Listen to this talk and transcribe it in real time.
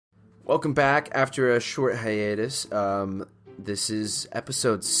Welcome back after a short hiatus. This is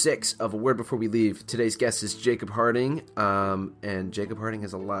episode 6 of A Word Before We Leave. Today's guest is Jacob Harding, and Jacob Harding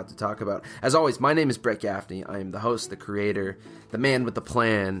has a lot to talk about. As always, my name is Brett Gaffney. I am the host, the creator, the man with the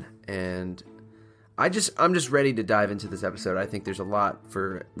plan, and I'm just ready to dive into this episode. I think there's a lot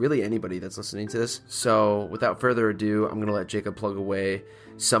for really anybody that's listening to this. So without further ado, I'm going to let Jacob plug away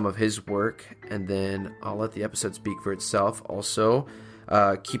some of his work, and then I'll let the episode speak for itself. Also,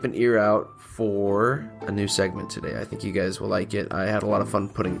 keep an ear out for a new segment today. I think you guys will like it. I had a lot of fun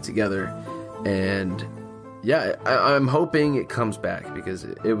putting it together, and yeah, I'm hoping it comes back because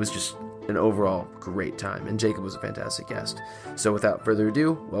it was just an overall great time, and Jacob was a fantastic guest. So without further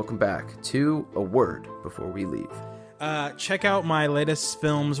ado, welcome back to A Word Before We Leave. Check out my latest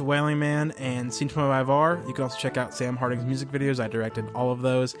films, Wailing Man and Scene 25R. You can also check out Sam Harding's music videos. I directed all of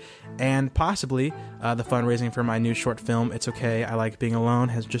those. And possibly the fundraising for my new short film, It's Okay, I Like Being Alone,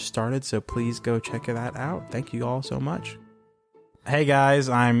 has just started, so please go check that out. Thank you all so much. Hey guys,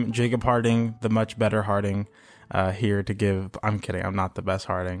 I'm Jacob Harding, the much better Harding, here to give... I'm kidding, I'm not the best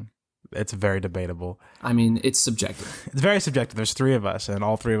Harding. It's very debatable. I mean, it's subjective. It's very subjective. There's 3 of us, and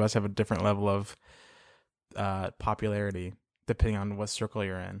all 3 of us have a different level of popularity depending on what circle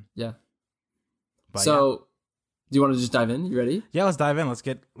you're in. Yeah. But so, do you want to just dive in? You ready? Yeah, let's dive in. Let's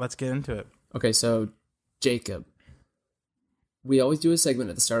get into it. Okay, so Jacob, we always do a segment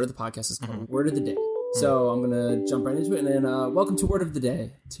at the start of the podcast. It's called Word of the Day. So I'm gonna jump right into it, and then welcome to Word of the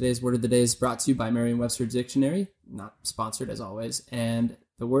Day. Today's Word of the Day is brought to you by Merriam-Webster Dictionary, not sponsored as always, and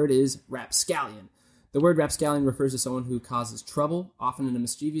the word is rapscallion. The word rapscallion refers to someone who causes trouble, often in a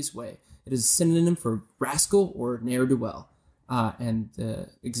mischievous way. It is a synonym for rascal or ne'er-do-well. And the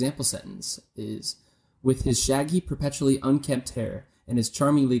example sentence is, with his shaggy, perpetually unkempt hair and his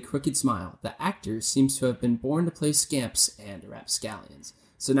charmingly crooked smile, the actor seems to have been born to play scamps and rapscallions.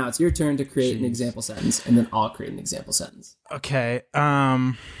 So now it's your turn to create an example sentence, and then I'll create an example sentence. Okay.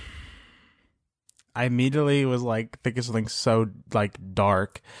 I immediately was thinking something so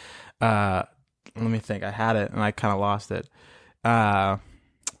dark. Let me think. I had it and I kind of lost it.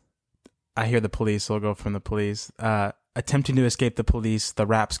 I hear the police, so I'll go from the police. Attempting to escape the police, the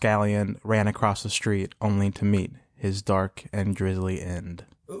rapscallion ran across the street only to meet his dark and drizzly end.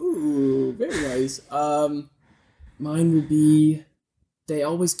 Ooh, very nice. Mine would be, they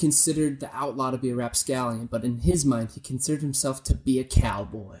always considered the outlaw to be a rapscallion, but in his mind, he considered himself to be a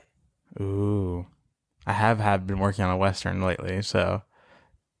cowboy. Ooh. I have been working on a Western lately, so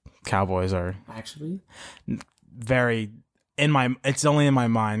cowboys are... Actually? Very... it's only in my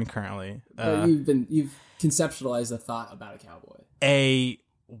mind currently. But you've conceptualized a thought about a cowboy. I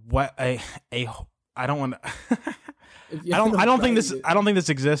don't want to. I don't think this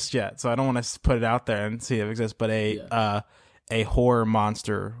exists yet, so I don't want to put it out there and see if it exists. But a horror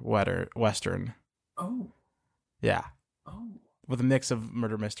monster Western. Oh. Yeah. Oh. With a mix of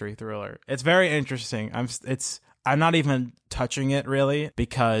murder mystery thriller. It's very interesting. I'm not even touching it really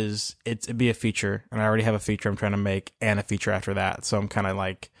because it'd be a feature, and I already have a feature I'm trying to make and a feature after that. So I'm kind of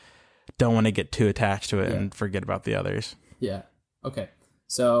don't want to get too attached to it and forget about the others. Yeah. Okay.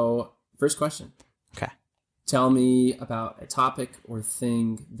 So first question. Okay. Tell me about a topic or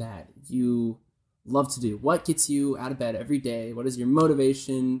thing that you love to do. What gets you out of bed every day? What is your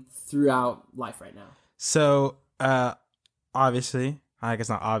motivation throughout life right now? So, obviously, I guess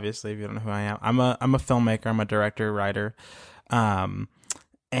not obviously if you don't know who I am. I'm a filmmaker. I'm a director, writer. And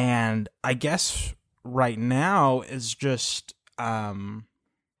I guess right now is just, I'm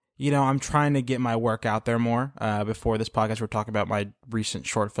trying to get my work out there more. Before this podcast, we're talking about my recent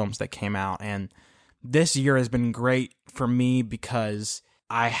short films that came out. And this year has been great for me because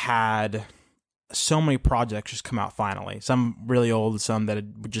I had so many projects just come out finally. Some really old, some that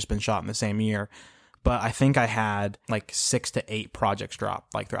had just been shot in the same year. But I think I had 6 to 8 projects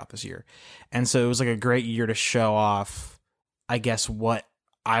drop throughout this year. And so it was a great year to show off, I guess, what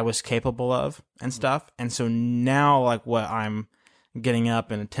I was capable of and stuff. And so now what I'm getting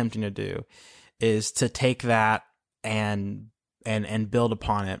up and attempting to do is to take that and build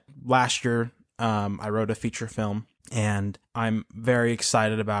upon it. Last year, I wrote a feature film, and I'm very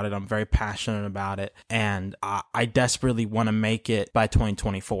excited about it. I'm very passionate about it, and I desperately want to make it by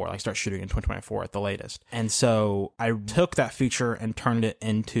 2024, start shooting in 2024 at the latest. And so I took that feature and turned it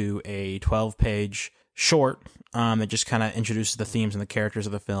into a 12-page short that just kind of introduces the themes and the characters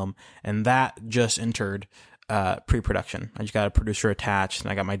of the film, and that just entered pre-production. I just got a producer attached,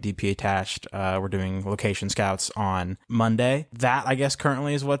 and I got my DP attached. We're doing location scouts on Monday. That, I guess,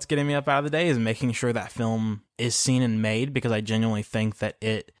 currently is what's getting me up out of the day, is making sure that film is seen and made, because I genuinely think that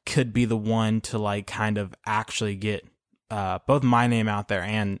it could be the one to kind of actually get both my name out there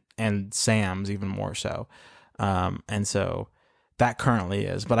and and Sam's even more so. And so that currently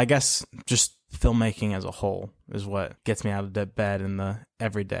is. But I guess just filmmaking as a whole is what gets me out of bed in the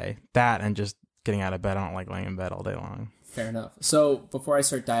everyday. That and just getting out of bed. I don't like laying in bed all day long. Fair enough. So before I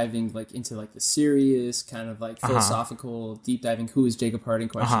start diving like into like the serious kind of like philosophical deep diving who is Jacob Harding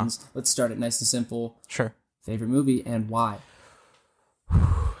questions, let's start it nice and simple. Sure. Favorite movie and why?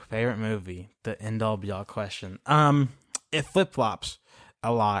 Favorite movie, the end all be all question. It flip flops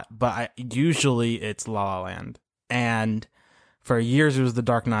a lot, but usually it's La La Land, and for years it was The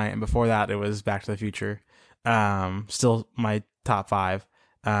Dark Knight, and before that it was Back to the Future. Still my top 5,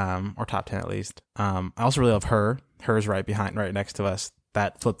 or top 10 at least. I also really love Her. Her's right next to us.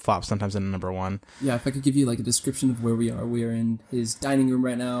 That flip flops sometimes in number 1. Yeah, if I could give you like a description of where we are in his dining room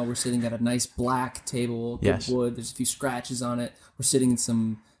right now. We're sitting at a nice black table, good wood. There's a few scratches on it. We're sitting in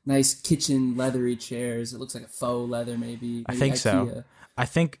some nice kitchen leathery chairs. It looks like a faux leather, maybe I think IKEA. So. I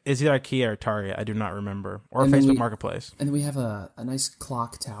think it's either IKEA or Target. I do not remember. Or Facebook Marketplace. And then we have a nice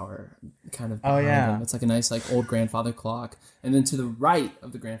clock tower kind of behind him. It's like a nice like old grandfather clock. And then to the right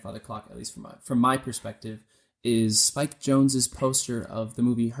of the grandfather clock, at least from my perspective, is Spike Jonze's poster of the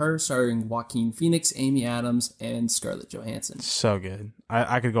movie Her, starring Joaquin Phoenix, Amy Adams, and Scarlett Johansson. So good.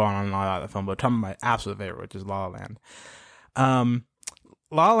 I could go on and on about the film, but talking about my absolute favorite, which is La La Land.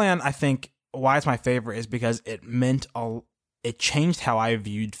 La La Land, I think, why it's my favorite is because it changed how I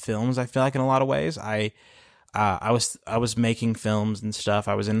viewed films. I feel like in a lot of ways, I was making films and stuff.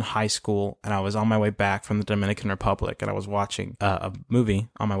 I was in high school and I was on my way back from the Dominican Republic, and I was watching a movie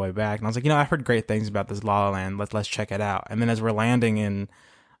on my way back, and I was like, I've heard great things about this La La Land. Let's check it out. And then as we're landing in,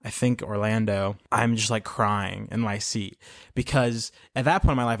 I think, Orlando, I'm just like crying in my seat, because at that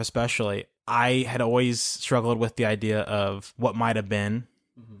point in my life, especially, I had always struggled with the idea of what might have been.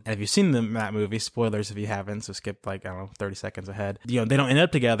 And if you've seen that movie, spoilers if you haven't, so skip 30 seconds ahead. They don't end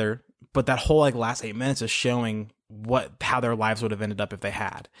up together, but that whole last 8 minutes is showing how their lives would have ended up if they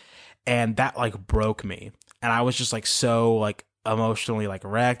had. And that broke me. And I was just so emotionally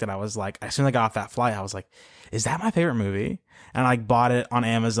wrecked. And I was as soon as I got off that flight, I was like, is that my favorite movie? And I bought it on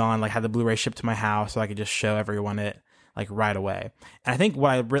Amazon, had the Blu-ray shipped to my house so I could just show everyone it right away. And I think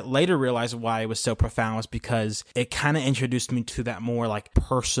what I later realized why it was so profound was because it kind of introduced me to that more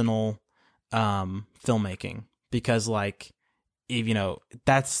personal filmmaking, because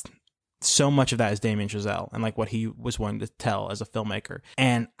that's so much of that is Damien Chazelle and what he was wanting to tell as a filmmaker,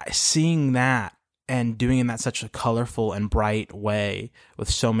 and seeing that and doing it in that such a colorful and bright way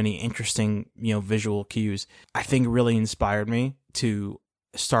with so many interesting visual cues, I think really inspired me to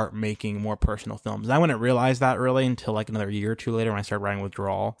start making more personal films. And I wouldn't realize that really until another year or two later when I started writing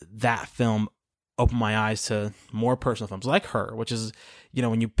Withdrawal. That film opened my eyes to more personal films like Her, which is,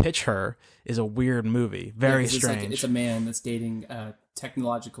 when you pitch Her, is a weird movie. Very strange. It's a man that's dating a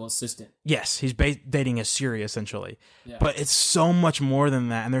technological assistant. Yes, he's dating a Siri, essentially. Yeah. But it's so much more than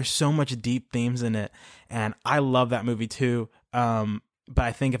that, and there's so much deep themes in it. And I love that movie too. But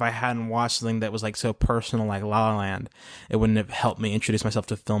I think if I hadn't watched something that was so personal like La La Land, it wouldn't have helped me introduce myself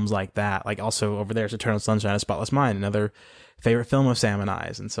to films like that. Also over there's Eternal Sunshine of the Spotless Mind, another favorite film of Sam and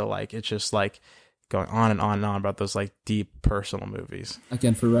I's. And so it's just going on and on and on about those deep personal movies.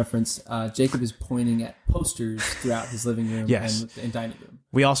 Again, for reference, Jacob is pointing at posters throughout his living room and dining room.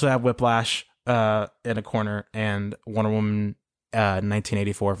 We also have Whiplash in a corner and Wonder Woman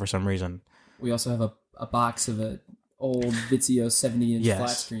 1984 for some reason. We also have a box of a old Vizio 70-inch flat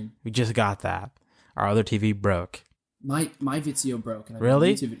screen. We just got that. Our other TV broke. My Vizio broke. And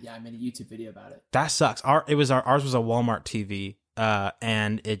really? I made a YouTube video about it. That sucks. Ours was a Walmart TV,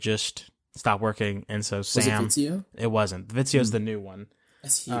 and it just stopped working. And so Sam, was it Vizio? It wasn't. Vizio's the new one.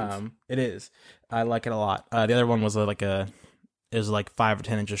 That's huge. It is. I like it a lot. The other one was it was 5 or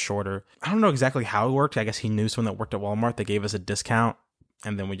 10 inches shorter. I don't know exactly how it worked. I guess he knew someone that worked at Walmart. They gave us a discount,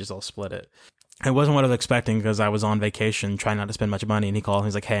 and then we just all split it. It wasn't what I was expecting because I was on vacation trying not to spend much money, and he called and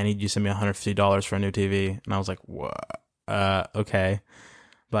he's like, hey, I need you to send me $150 for a new TV. And I was like, what? Okay.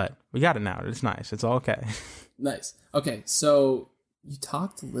 But we got it now. It's nice. It's all okay. Nice. Okay, so you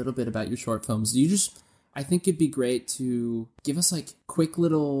talked a little bit about your short films. I think it'd be great to give us quick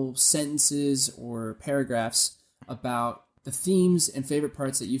little sentences or paragraphs about the themes and favorite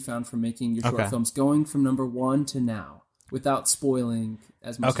parts that you found from making your short films, going from number 1 to now, without spoiling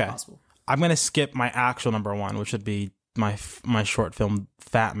as much as possible. I'm going to skip my actual number 1, which would be my short film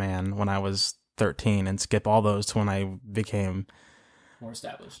Fat Man when I was 13, and skip all those to when I became more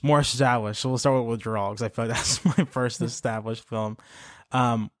established. So we'll start with Withdrawal because I feel like that's my first established film.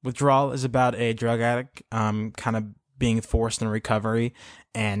 Withdrawal is about a drug addict kind of being forced in recovery,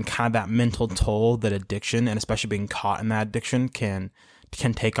 and kind of that mental toll that addiction, and especially being caught in that addiction, can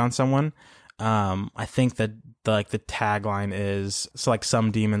can take on someone. I think that the tagline is like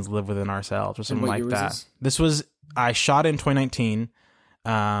some demons live within ourselves or something like that. I shot it in 2019.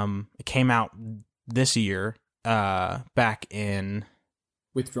 It came out this year. Back in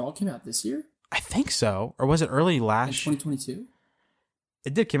Withdrawal came out this year? I think so, or was it early last? In 2022?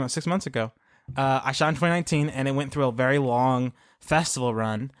 It did came out 6 months ago. I shot in 2019, and it went through a very long festival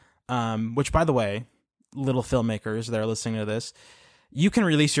run. Which, by the way, little filmmakers that are listening to this, you can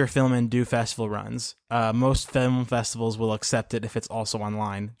release your film and do festival runs. Most film festivals will accept it if it's also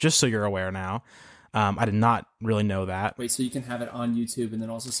online, just so you're aware now. I did not really know that. Wait, so you can have it on YouTube and then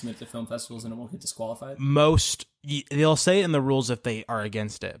also submit to film festivals and it won't get disqualified? They'll say it in the rules if they are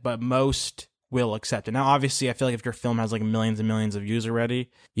against it, but most will accept it. Now, obviously, I feel like if your film has like millions and millions of views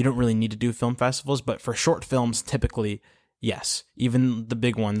already, you don't really need to do film festivals, but for short films, typically, yes. Even the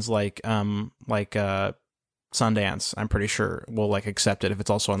big ones like Sundance, I'm pretty sure will like accept it if it's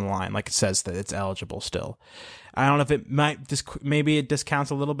also online. Like it says that it's eligible still. I don't know if it might maybe it discounts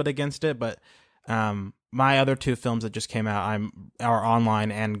a little bit against it, but my other two films that just came out are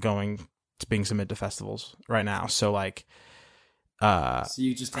online and being submitted to festivals right now. So like, so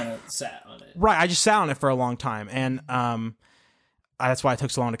you just kind of sat on it, right? I just sat on it for a long time, and that's why it took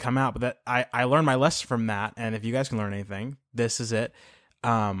so long to come out. But that I learned my lesson from that, and if you guys can learn anything, this is it.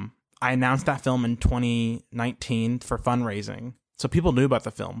 I announced that film in 2019 for fundraising. So people knew about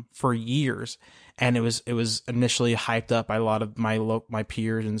the film for years, and it was initially hyped up by a lot of my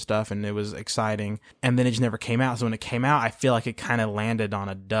peers and stuff, and it was exciting. And then it just never came out. So when it came out, I feel like it kind of landed on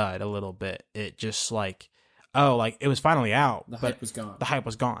a dud a little bit. It just like, it was finally out. The hype was gone. The hype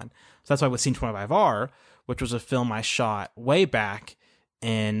was gone. So that's why with Scene 25R, which was a film I shot way back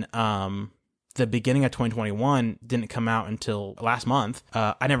in the beginning of 2021, didn't come out until last month.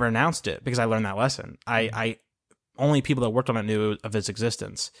 I never announced it because I learned that lesson. I only people that worked on it knew of its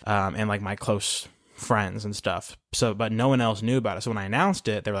existence, and like my close friends and stuff. So, but no one else knew about it. So when I announced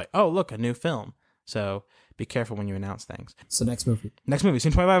it, they were like, "Oh, look, a new film." So be careful when you announce things. So next movie,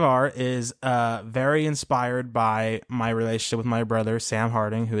 Scene 25R is very inspired by my relationship with my brother Sam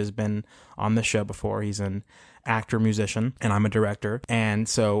Harding, who has been on the show before. He's an actor, musician, and I'm a director. And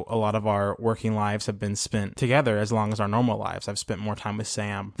so a lot of our working lives have been spent together as long as our normal lives. I've spent more time with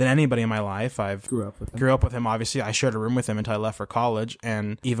Sam than anybody in my life. Grew up with him, obviously. I shared a room with him until I left for college.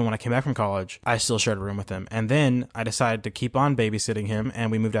 And even when I came back from college, I still shared a room with him. And then I decided to keep on babysitting him, and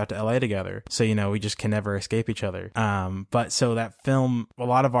we moved out to LA together. So, we just can never escape each other. But so that film, a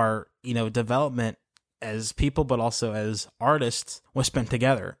lot of our, development as people, but also as artists, was spent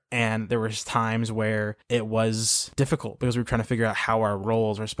together. And there was times where it was difficult because we were trying to figure out how our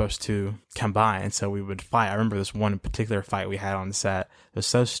roles were supposed to combine. And so we would fight. I remember this one particular fight we had on the set. It was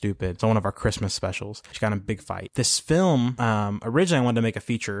so stupid. It's one of our Christmas specials. She got in a big fight. This film, originally I wanted to make a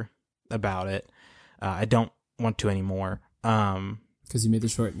feature about it. I don't want to anymore. Because you made the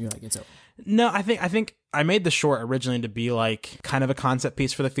short and you're like, it's over. No, I think I made the short originally to be like kind of a concept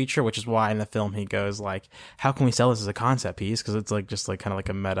piece for the feature, which is why in the film he goes like, how can we sell this as a concept piece? Because it's like just like kind of like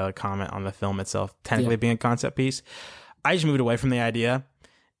a meta comment on the film itself, technically being a concept piece. I just moved away from the idea,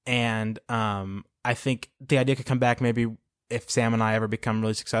 and I think the idea could come back maybe if Sam and I ever become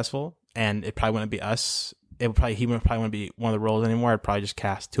really successful, and it probably wouldn't be us. He would probably wouldn't be one of the roles anymore. I'd probably just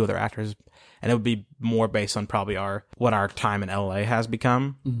cast two other actors, and it would be more based on probably what our time in LA has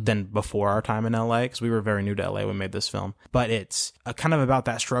become than before our time in LA, because we were very new to LA when we made this film. But it's kind of about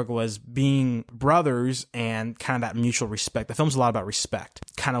that struggle as being brothers and kind of that mutual respect. The film's a lot about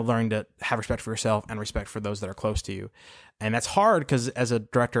respect, kind of learning to have respect for yourself and respect for those that are close to you. And that's hard because as a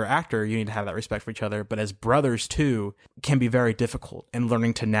director or actor, you need to have that respect for each other. But as brothers too, can be very difficult in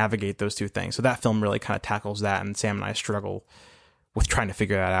learning to navigate those two things. So that film really kind of tackles that. And Sam and I struggle with trying to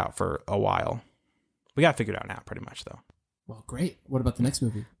figure that out for a while. We got to figure it out now pretty much though. Well, great. What about the next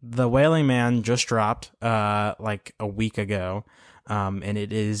movie? The Wailing Man just dropped like a week ago. And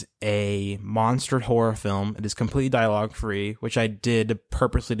it is a monster horror film. It is completely dialogue free, which I did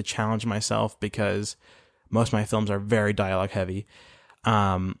purposely to challenge myself because most of my films are very dialogue heavy.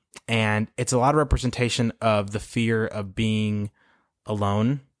 And it's a lot of representation of the fear of being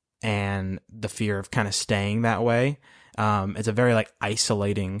alone and the fear of kind of staying that way. It's a very like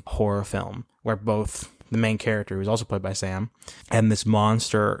isolating horror film where both the main character, who's also played by Sam, and this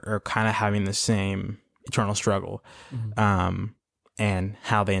monster are kind of having the same eternal struggle. And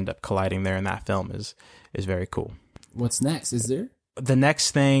how they end up colliding there in that film is very cool. What's next? Is there? The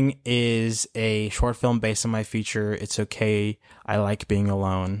next thing is a short film based on my feature. It's okay. I like being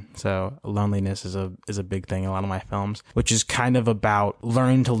alone. So loneliness is a big thing in a lot of my films, which is kind of about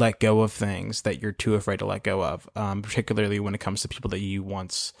learning to let go of things that you're too afraid to let go of, particularly when it comes to people that you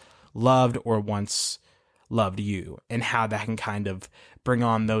once loved or once loved you, and how that can kind of bring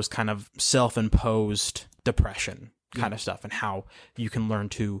on those kind of self-imposed depression kind of stuff, and how you can learn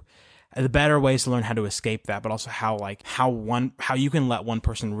to the better ways to learn how to escape that, but also how you can let one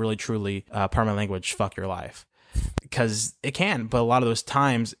person really truly, pardon my language, fuck your life, because it can. But a lot of those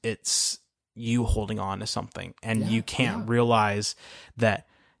times, it's you holding on to something, and you can't realize that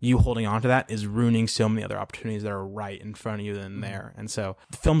you holding on to that is ruining so many other opportunities that are right in front of you than there. And so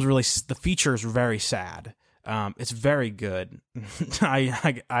the feature is very sad. It's very good.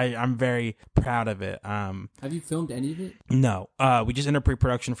 I'm very proud of it. Have you filmed any of it? No. We just entered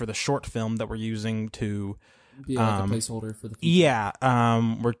pre-production for the short film that we're using to be like a placeholder for the future. Yeah.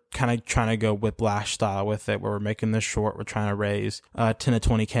 We're kind of trying to go Whiplash style with it, where we're making this short. We're trying to raise 10 to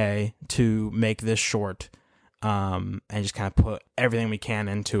 20K to make this short. And just kind of put everything we can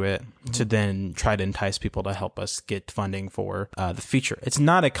into it to then try to entice people to help us get funding for the feature. It's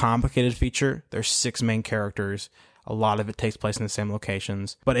not a complicated feature. There's 6 main characters. A lot of it takes place in the same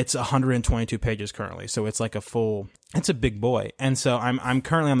locations, but it's 122 pages currently. So it's like it's a big boy. And so I'm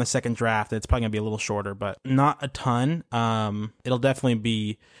currently on the second draft. It's probably gonna be a little shorter, but not a ton. It'll definitely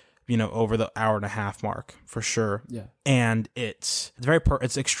be, over the hour and a half mark for sure. Yeah. And it's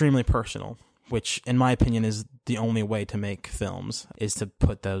extremely personal, which in my opinion is the only way to make films, is to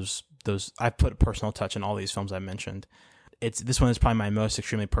put those I've put a personal touch in all these films I mentioned. This one is probably my most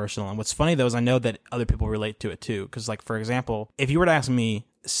extremely personal. And what's funny though is I know that other people relate to it too. Because like, for example, if you were to ask me,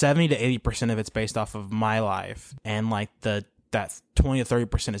 70 to 80% of it's based off of my life, and like that 20 to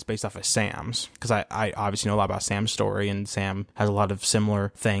 30% is based off of Sam's, because I obviously know a lot about Sam's story, and Sam has a lot of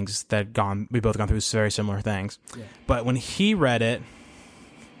similar things we both gone through very similar things. Yeah. But when he read it,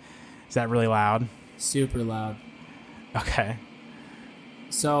 is that really loud? Super loud. Okay.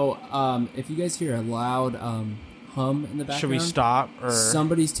 So, if you guys hear a loud hum in the background, should we stop? Or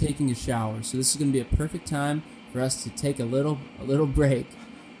somebody's taking a shower. So this is going to be a perfect time for us to take a little break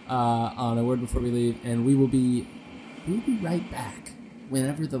on A Word Before We Leave, and we'll be right back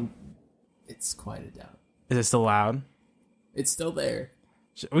whenever it's quieted down. Is it still loud? It's still there.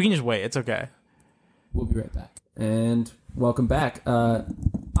 We can just wait. It's okay. We'll be right back. And welcome back.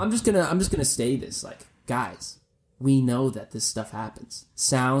 I'm just gonna say this, like, guys, we know that this stuff happens.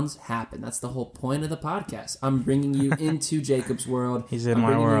 Sounds happen. That's the whole point of the podcast. I'm bringing you into Jacob's world. He's in my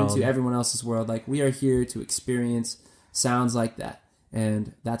world. I'm bringing you into everyone else's world. Like, we are here to experience sounds like that.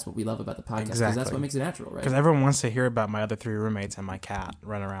 And that's what we love about the podcast. Exactly. Because that's what makes it natural, right? Because everyone wants to hear about my other 3 roommates and my cat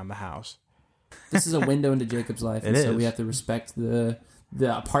running around the house. This is a window into Jacob's life. So we have to respect the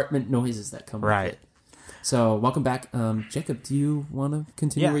apartment noises that come with it. So, welcome back. Jacob, do you want to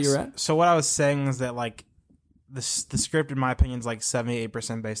continue where you're at? So, what I was saying is that, like, the script, in my opinion, is like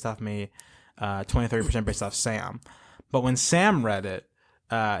 78% based off me, 20-30% based off Sam. But when Sam read it,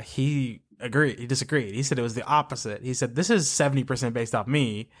 he disagreed. He said it was the opposite. He said, this is 70% based off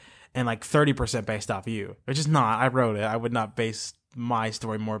me and like 30% based off you, which is not. I wrote it. I would not base my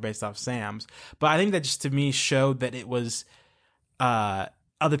story more based off Sam's. But I think that just to me showed that it was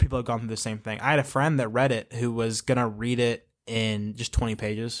other people have gone through the same thing. I had a friend that read it who was going to read it in just 20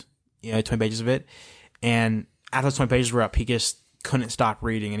 pages, 20 pages of it. And after those 20 pages were up, he just couldn't stop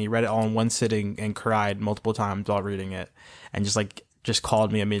reading. And he read it all in one sitting and cried multiple times while reading it. And just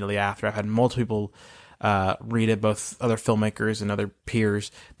called me immediately after. I've had multiple people read it, both other filmmakers and other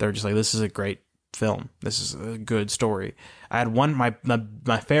peers. They're just like, this is a great film. This is a good story. I had one, my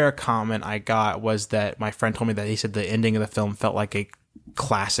favorite comment I got was that my friend told me that he said the ending of the film felt like a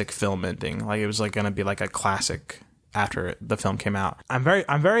classic film ending. Like it was like going to be like a classic after the film came out. I'm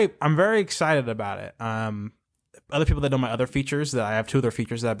very excited about it. Other people that know my other features, that I have 2 other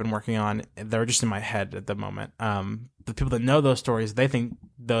features that I've been working on, they're just in my head at the moment. The people that know those stories, they think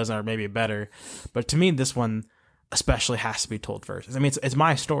those are maybe better. But to me, this one especially has to be told first. I mean, it's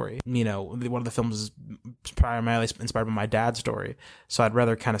my story. One of the films is primarily inspired by my dad's story. So I'd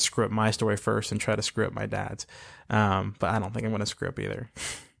rather kind of screw up my story first and try to screw up my dad's. But I don't think I'm going to screw up either.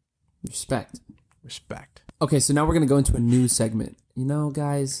 Respect. Okay, so now we're going to go into a new segment.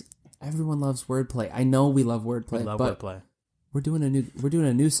 Guys, everyone loves wordplay. I know we love wordplay. We love wordplay. We're doing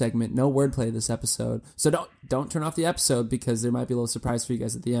a new segment. No wordplay this episode. So don't turn off the episode because there might be a little surprise for you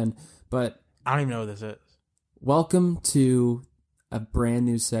guys at the end. But I don't even know what this is. Welcome to a brand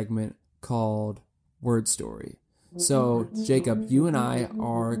new segment called Word Story. So, Jacob, you and I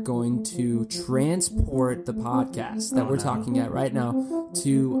are going to transport the podcast that we're talking at right now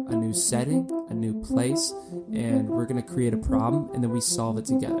to a new setting, a new place, and we're going to create a problem, and then we solve it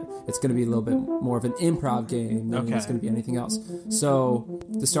together. It's going to be a little bit more of an improv game than it's going to be anything else. So,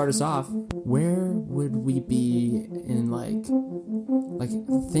 to start us off, where would we be in like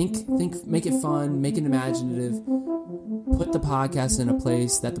think, make it fun, make it imaginative, put the podcast in a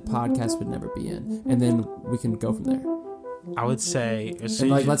place that the podcast would never be in, and then we can go from there. I would say,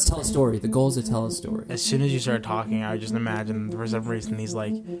 let's tell a story. The goal is to tell a story. As soon as you started talking, I just imagined for some reason these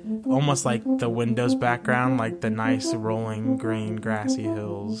like almost like the Windows background, like the nice rolling green grassy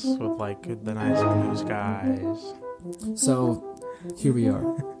hills with like the nice blue skies. So here we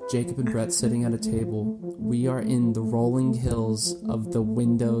are, Jacob and Brett sitting at a table. We are in the rolling hills of the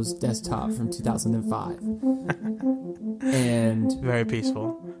Windows desktop from 2005. And very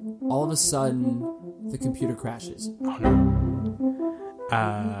peaceful. All of a sudden, the computer crashes. Oh no.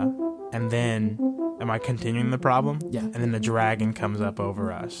 And then, am I continuing the problem? Yeah. And then the dragon comes up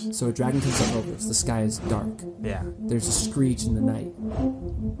over us. So a dragon comes up over us. The sky is dark. Yeah. There's a screech in the night.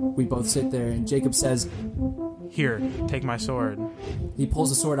 We both sit there, and Jacob says, "Here, take my sword." He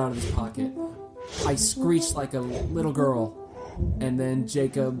pulls a sword out of his pocket. I screech like a little girl. And then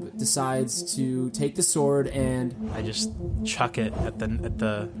Jacob decides to take the sword and I just chuck it at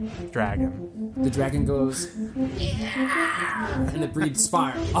the dragon. The dragon goes, yeah! And it breathes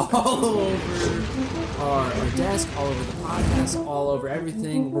fire all over our desk, all over the podcast, all over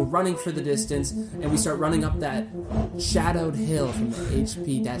everything. We're running for the distance, and we start running up that shadowed hill from the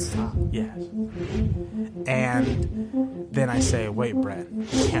HP desktop. Yes. And then I say, wait, Brett,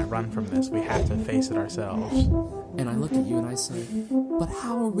 we can't run from this. We have to face it ourselves. And I look at you and I say, but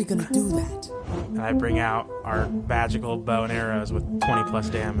how are we going to do that? And I bring out our magical bow and arrows with 20 plus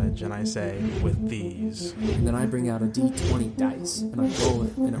damage, and I say, with these. And then I bring out a D20 dice, and I roll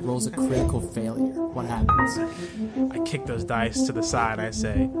it, and it rolls a critical failure. What happens? I kick those dice to the side, and I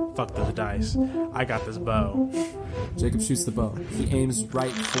say, fuck those dice. I got this bow. Jacob shoots the bow. He aims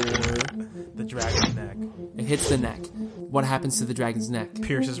right for the dragon's neck. It hits the neck. What happens to the dragon's neck?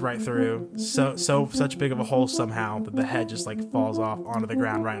 Pierces right through. Such big of a hole somehow that the head just like falls off onto the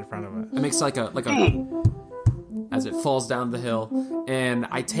ground right in front of it. It makes like a as it falls down the hill, and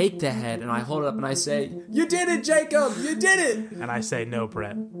I take the head and I hold it up and I say, "You did it, Jacob! You did it!" And I say, "No,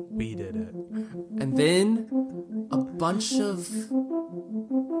 Brett, we did it." And then a bunch of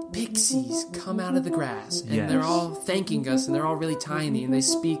pixies come out of the grass, and they're all thanking us, and they're all really tiny, and they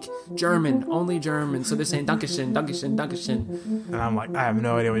speak German, only German, so they're saying Dankeschön, Dankeschön, Dankeschön. And I'm like, I have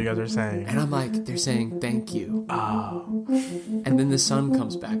no idea what you guys are saying. And I'm like, they're saying thank you. Oh. And then the sun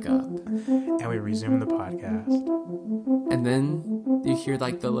comes back up. And we resume the podcast. And then you hear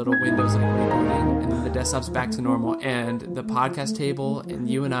like the little windows like rebooting, and then the desktop's back to normal, and the podcast table and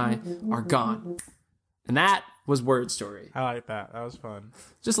you and I are gone. And that was Word Story. I like that. That was fun.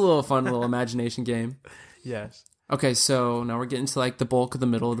 Just a little fun little imagination game. Yes. Okay, so now we're getting to like the bulk of the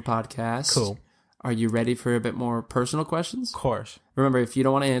middle of the podcast. Cool. Are you ready for a bit more personal questions? Of course. Remember, if you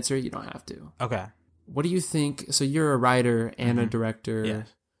don't want to answer, you don't have to. Okay. What do you think? So you're a writer and a director, yes,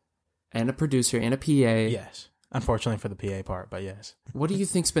 and a producer and a PA. Yes. Unfortunately for the PA part, but yes. What do you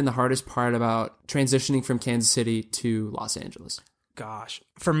think's been the hardest part about transitioning from Kansas City to Los Angeles? Gosh,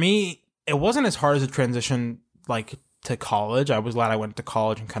 for me, it wasn't as hard as a transition like to college. I was glad I went to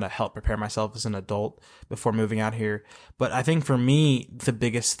college and kind of helped prepare myself as an adult before moving out here. But I think for me, the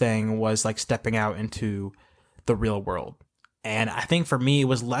biggest thing was like stepping out into the real world. And I think for me, it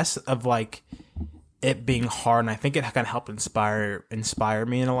was less of like it being hard. And I think it kind of helped inspire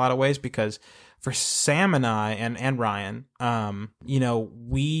me in a lot of ways, because for Sam and I and Ryan,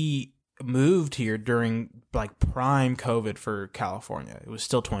 we moved here during like prime COVID for California. It was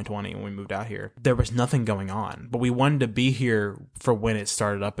still 2020 when we moved out here. There was nothing going on, but we wanted to be here for when it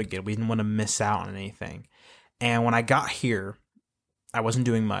started up again. We didn't want to miss out on anything. And when I got here, I wasn't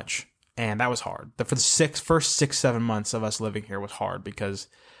doing much, and that was hard. For the first 6-7 months of us living here was hard because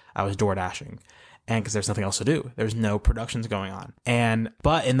I was door dashing. And because there's nothing else to do. There's no productions going on.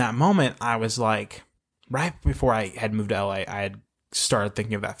 But in that moment, I was like, right before I had moved to LA, I had started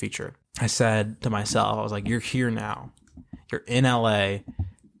thinking of that feature. I said to myself, I was like, you're here now. You're in LA.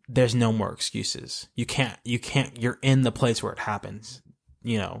 There's no more excuses. You're in the place where it happens.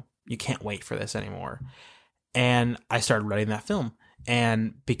 You can't wait for this anymore. And I started writing that film.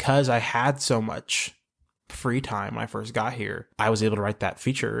 And because I had so much free time when I first got here, I was able to write that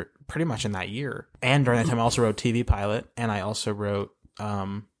feature pretty much in that year. And during that time, I also wrote TV Pilot, and I also wrote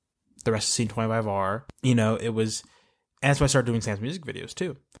The Rest of Scene 25R. And that's why I started doing Sam's music videos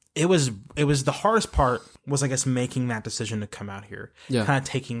too. it was the hardest part was, I guess, making that decision to come out here. Yeah. Kind of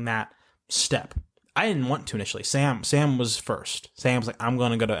taking that step. I didn't want to initially. Sam was first. Sam was like, I'm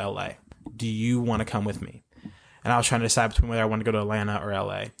going to go to LA. Do you want to come with me? And I was trying to decide between whether I wanted to go to Atlanta or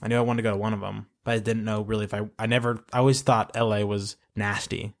LA. I knew I wanted to go to one of them, but I didn't know really if I always thought LA was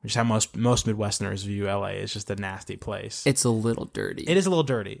nasty, which is how most Midwesterners view LA. It's just a nasty place. It's a little dirty. It is a little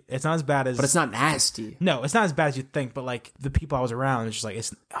dirty. It's not as bad as... But it's not nasty. No, it's not as bad as you think, but like the people I was around, it's just like,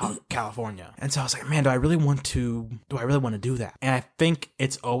 it's California. And so I was like, man, do I really want to do that? And I think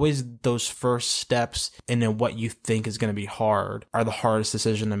it's always those first steps into what you think is going to be hard are the hardest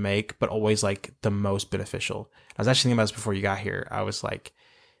decision to make, but always like the most beneficial. I was actually thinking about this before you got here. I was like,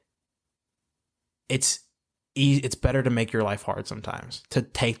 it's better to make your life hard sometimes, to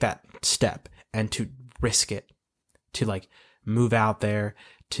take that step and to risk it, to like move out there,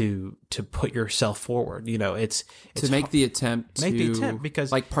 to put yourself forward. You know, it's to make the attempt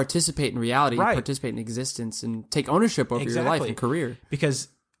because like participate in reality, right. participate in existence, and take ownership over your life and career. Because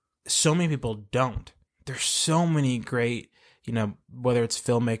so many people don't. There's so many great, you know, whether it's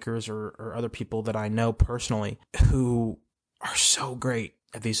filmmakers or other people that I know personally who are so great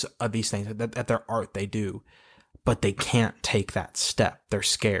at these things, at their art they do, but they can't take that step. They're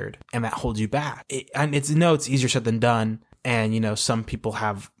scared, and that holds you back. It's easier said than done. And, you know, some people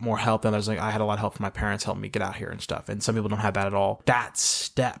have more help than others. Like, I had a lot of help from my parents helping me get out here and stuff. And some people don't have that at all. That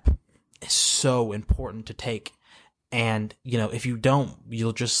step is so important to take. And, you know, if you don't,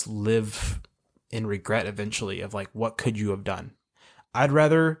 you'll just live in regret eventually of like, what could you have done? I'd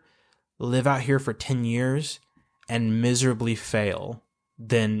rather live out here for 10 years and miserably fail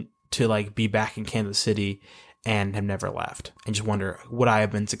than to like be back in Kansas City and have never left and just wonder, would I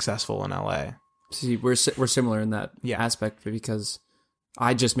have been successful in LA? See, we're similar in that aspect because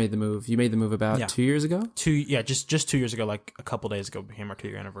I just made the move. You made the move about 2 years ago? Just 2 years ago, like a couple days ago became our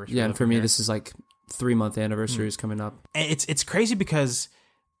 2-year anniversary. Yeah, and for me, this is like 3-month anniversary is coming up. And it's crazy because,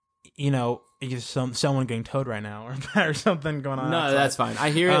 you know, someone getting towed right now or something going on. No, outside. That's fine. I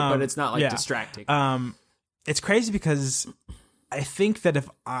hear it, but it's not like distracting. It's crazy because I think that if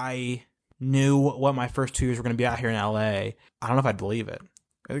I knew what my first 2 years were going to be out here in LA, I don't know if I'd believe it.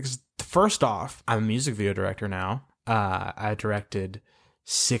 Because first off, I'm a music video director now. I directed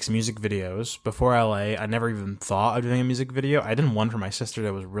 6 music videos. Before LA, I never even thought of doing a music video. I did one for my sister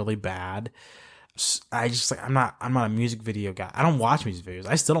that was really bad. I just like I'm not a music video guy. I don't watch music videos.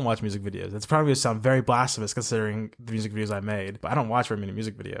 I still don't watch music videos. That's probably going to sound very blasphemous considering the music videos I made, but I don't watch very many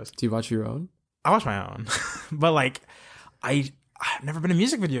music videos. Do you watch your own? I watch my own. But like I've never been a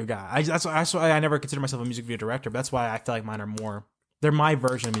music video guy. That's why I never consider myself a music video director. But that's why I feel like mine are more... They're my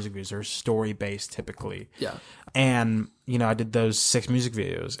version of music videos. They're story-based, typically. Yeah. And, you know, I did those 6 music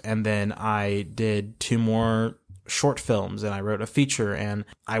videos. And then I did 2 more short films. And I wrote a feature. And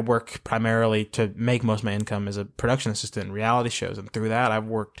I work primarily to make most of my income as a production assistant in reality shows. And through that, I've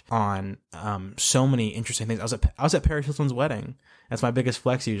worked on so many interesting things. I was at Paris Hilton's wedding. That's my biggest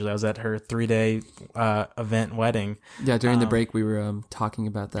flex usually. I was at her 3-day event wedding. Yeah, during the break, we were talking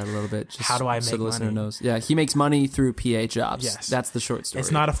about that a little bit. Just how do I make so the listener money? Knows. Yeah, he makes money through PA jobs. Yes. That's the short story. It's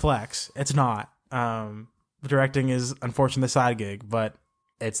not a flex. It's not. Directing is unfortunately the side gig, but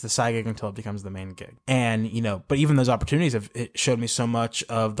it's the side gig until it becomes the main gig. And, you know, but even those opportunities it showed me so much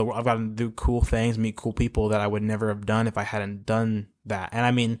of the world. I've gotten to do cool things, meet cool people that I would never have done if I hadn't done that. And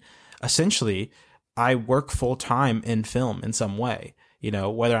I mean, essentially, I work full time in film in some way, you know,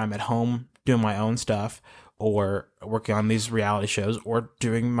 whether I'm at home doing my own stuff or working on these reality shows or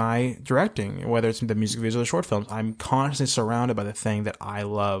doing my directing, whether it's the music videos or the short films. I'm constantly surrounded by the thing that I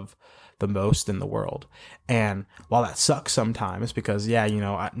love the most in the world. And while that sucks sometimes because, yeah, you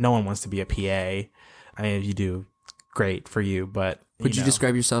know, no one wants to be a PA. I mean, if you do, great for you, but... Would you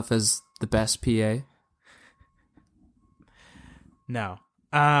describe yourself as the best PA? No.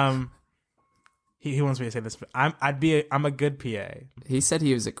 He wants me to say this, but I'm a good PA. He said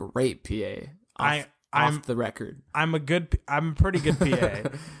he was a great PA. Off the record. I'm a pretty good PA.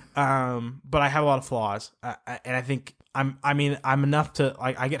 But I have a lot of flaws. And I think I'm enough to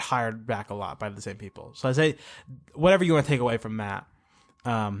like I get hired back a lot by the same people. So I say whatever you want to take away from that.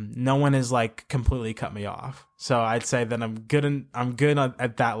 No one has like completely cut me off. So I'd say that I'm good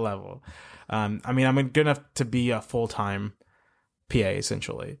at that level. I'm good enough to be a full-time PA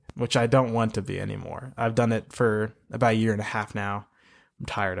essentially, which I don't want to be anymore. I've done it for about 1.5 years now. I'm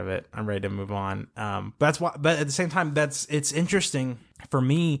tired of it. I'm ready to move on. But at the same time, it's interesting for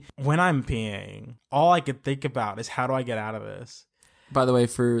me when I'm PAing. All I could think about is how do I get out of this? By the way,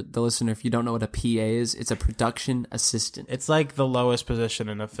 for the listener, if you don't know what a PA is, it's a production assistant. It's like the lowest position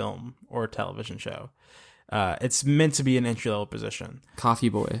in a film or a television show. It's meant to be an entry level position. Coffee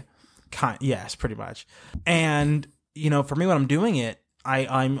boy. Yes, pretty much. And for me, when I'm doing it,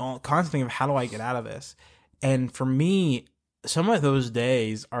 I'm constantly thinking of how do I get out of this. And for me, some of those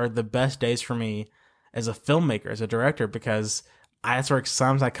days are the best days for me as a filmmaker, as a director, because that's where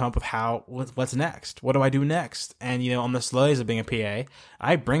sometimes I come up with what's next. What do I do next? And on the slow days of being a PA,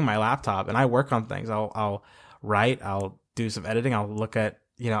 I bring my laptop and I work on things. I'll write. I'll do some editing. I'll look at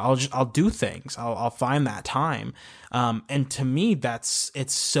I'll do things. I'll find that time. And to me,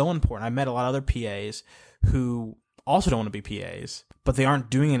 it's so important. I met a lot of other PAs who also don't want to be PAs, but they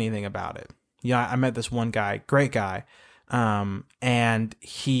aren't doing anything about it. I met this one guy, great guy. And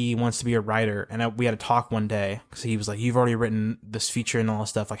he wants to be a writer. And we had a talk one day because he was like, you've already written this feature and all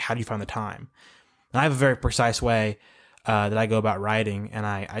this stuff. Like, how do you find the time? And I have a very precise way that I go about writing, and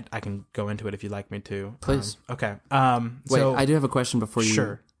I can go into it if you'd like me to. Please. Okay. Wait, I do have a question before you.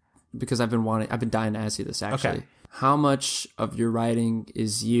 Sure. Because I've been dying to ask you this, actually. Okay. How much of your writing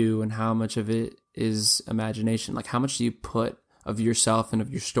is you and how much of it is imagination? Like, how much do you put of yourself and of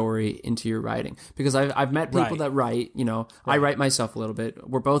your story into your writing? Because I've met people that write, I write myself a little bit.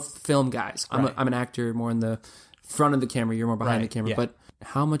 We're both film guys. I'm an actor more in the front of the camera. You're more behind the camera. Yeah. But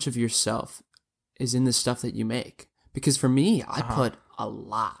how much of yourself is in the stuff that you make? Because for me, I put a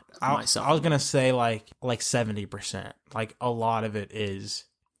lot of myself. I was going to say like 70%. Like a lot of it is.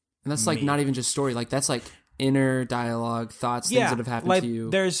 And that's like not even just story. Like that's like inner dialogue, thoughts, things that have happened to you.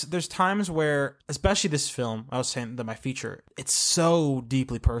 There's times where, especially this film, I was saying that my feature, it's so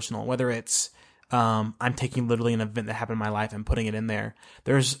deeply personal. Whether it's I'm taking literally an event that happened in my life and putting it in there.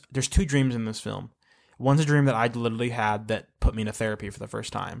 There's two dreams in this film. One's a dream that I literally had that put me into therapy for the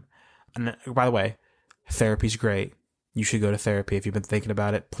first time. And by the way, therapy's great. You should go to therapy if you've been thinking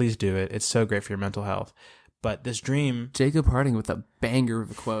about it. Please do it. It's so great for your mental health. But this dream, Jacob Harding with a banger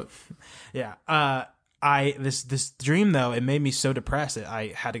of a quote. Yeah. This dream though, it made me so depressed that I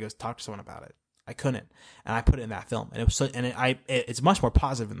had to go talk to someone about it. I couldn't, and I put it in that film, and it was it's much more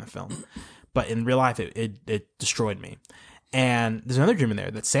positive in the film, but in real life it destroyed me. And there's another dream in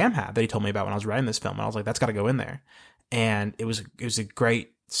there that Sam had that he told me about when I was writing this film, and I was like, that's got to go in there. And it was a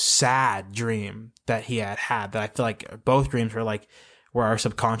great sad dream that he had that I feel like both dreams were like where our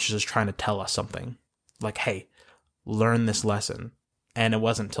subconscious is trying to tell us something. Like, hey, learn this lesson. And it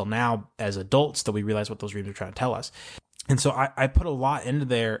wasn't until now as adults that we realize what those dreams are trying to tell us. And so I put a lot into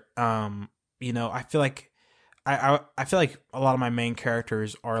there. I feel like I feel like a lot of my main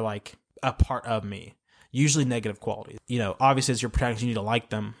characters are like a part of me, usually negative qualities. Obviously as your protagonist, you need to like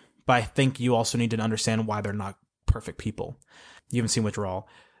them, but I think you also need to understand why they're not perfect people. You haven't seen Withdrawal.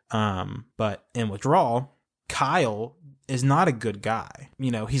 But in Withdrawal, Kyle is not a good guy.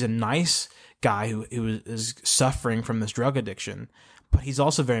 He's a nice guy who is suffering from this drug addiction, but he's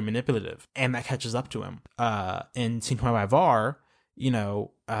also very manipulative, and that catches up to him. In Scene 25 R,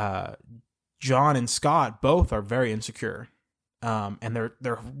 John and Scott both are very insecure, and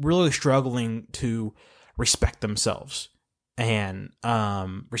they're really struggling to respect themselves and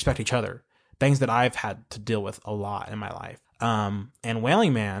respect each other. Things that I've had to deal with a lot in my life. And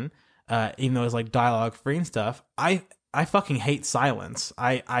Wailing Man, even though it's like dialogue free and stuff, I fucking hate silence.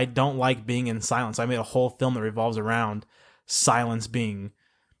 I don't like being in silence. I made a whole film that revolves around silence being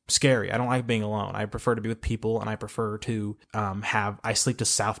scary. I don't like being alone. I prefer to be with people, and I prefer to I sleep to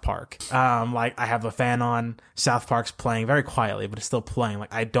South Park. Like I have a fan on, South Park's playing very quietly, but it's still playing.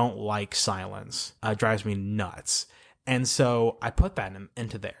 Like I don't like silence. It drives me nuts. And so I put that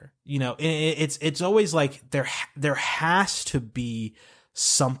into there. It's always like there has to be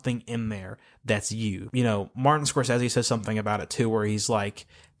something in there that's you. Martin Scorsese says something about it too, where he's like,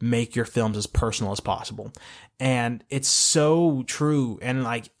 make your films as personal as possible. And it's so true. And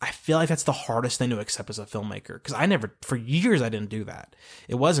like, I feel like that's the hardest thing to accept as a filmmaker. Cause for years, I didn't do that.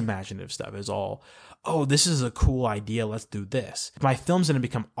 It was imaginative stuff. It was all, oh, this is a cool idea. Let's do this. My film's going to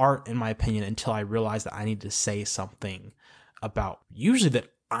become art, in my opinion, until I realize that I need to say something about usually that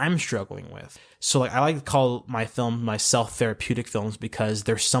I'm struggling with. So like, I like to call my film my self-therapeutic films because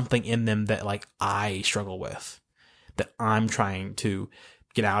there's something in them that like I struggle with that I'm trying to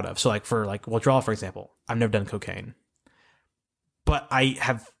get out of. So like for like Withdrawal, for example, I've never done cocaine, but I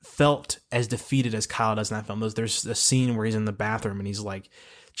have felt as defeated as Kyle does in that film. There's a scene where he's in the bathroom and he's like,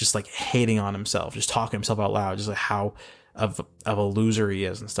 just like hating on himself, just talking to himself out loud, just like how of a loser he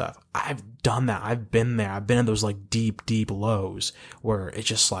is and stuff. I've done that. I've been there. I've been in those like deep, deep lows where it's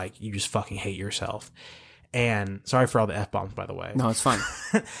just like, you just fucking hate yourself. And sorry for all the F-bombs, by the way. No, it's fine.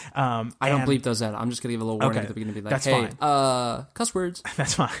 I don't bleep those out. I'm just going to give a little warning at the beginning. Be like, that's hey, fine. Cuss words.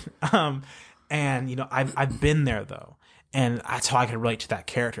 That's fine. And I've been there though. And that's how I can relate to that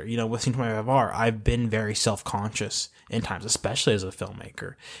character. You know, with Scene 25R, I've been very self-conscious in times, especially as a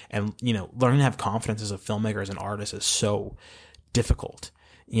filmmaker. And, you know, learning to have confidence as a filmmaker, as an artist is so difficult.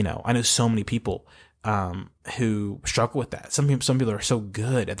 You know, I know so many people who struggle with that. Some people are so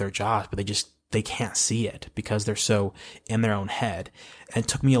good at their jobs, but they can't see it because they're so in their own head. And it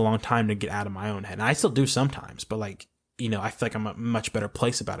took me a long time to get out of my own head. And I still do sometimes, but like, you know, I feel like I'm a much better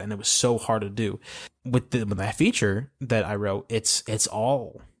place about it. And it was so hard to do with that feature that I wrote. It's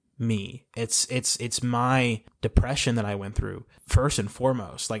all me. It's my depression that I went through first and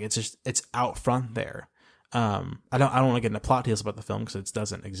foremost. Like it's out front there. I don't want to get into plot details about the film because it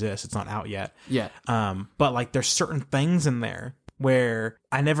doesn't exist. It's not out yet. Yeah. But like there's certain things in there where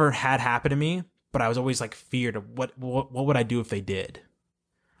I never had happen to me, but I was always like feared of what would I do if they did?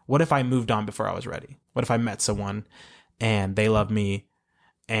 What if I moved on before I was ready? What if I met someone and they loved me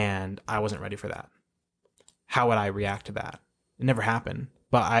and I wasn't ready for that? How would I react to that? It never happened.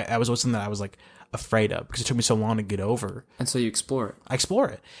 But I was something that I was like afraid of because it took me so long to get over. And so you explore it. I explore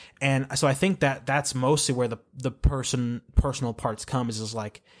it. And so I think that that's mostly where the personal parts come is just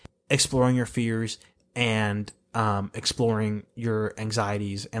like exploring your fears and exploring your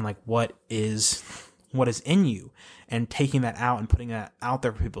anxieties and like what is in you and taking that out and putting that out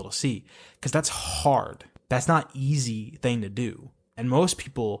there for people to see. Because that's hard. That's not easy thing to do. And most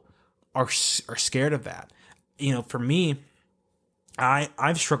people are scared of that. You know, for me,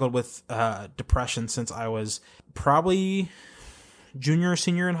 I've struggled with depression since I was probably junior or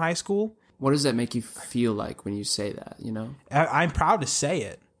senior in high school. What does that make you feel like when you say that, you know? I'm proud to say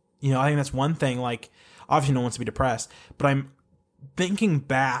it. You know, I think that's one thing. Like, obviously no one wants to be depressed, but I'm thinking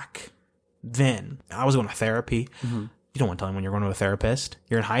back then. I was going to therapy. Mm-hmm. You don't want to tell me when you're going to a therapist.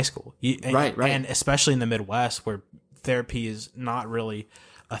 You're in high school. Right. And especially in the Midwest where therapy is not really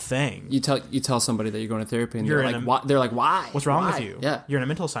a thing. You tell somebody that you're going to therapy and they're like, why? What's wrong why? with you? Yeah. You're in a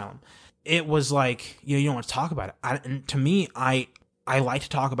mental asylum. It was like, you don't want to talk about it. And to me, I like to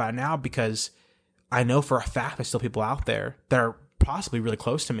talk about it now because I know for a fact there's still people out there that are possibly really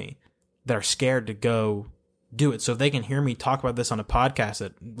close to me that are scared to go do it. So if they can hear me talk about this on a podcast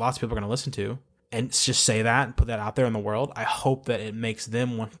that lots of people are going to listen to, and just say that and put that out there in the world, I hope that it makes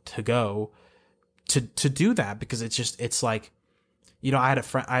them want to go to do that because it's like, you know, I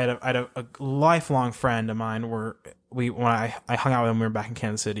had a lifelong friend of mine where when I hung out with him, we were back in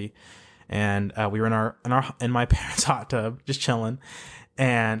Kansas City, and we were in my parents' hot tub just chilling,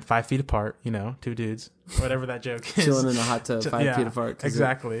 and 5 feet apart, you know, two dudes, whatever that joke is, chilling in a hot tub 5 feet apart.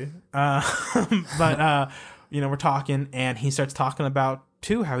 Exactly. But you know, we're talking, and he starts talking about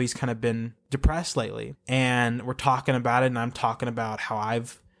too how he's kind of been depressed lately, and we're talking about it, and I'm talking about how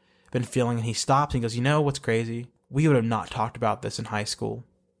I've been feeling, and he stops and he goes, you know what's crazy? We would have not talked about this in high school,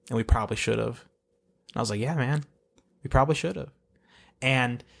 and we probably should have. And I was like, yeah, man, we probably should have.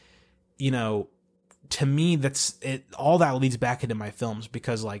 And, you know, to me, that's it. All that leads back into my films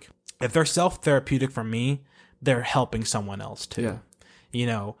because, like, if they're self-therapeutic for me, they're helping someone else too. Yeah. You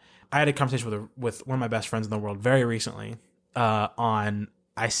know, I had a conversation with one of my best friends in the world very recently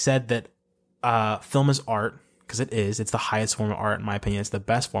I said that film is art. Because it's the highest form of art in my opinion. It's the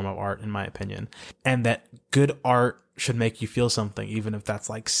best form of art in my opinion. And that good art should make you feel something, even if that's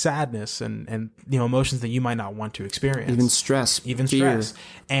like sadness and you know, emotions that you might not want to experience. Even stress. Fear.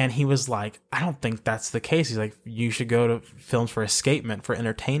 And he was like, I don't think that's the case. He's like, you should go to films for escapement, for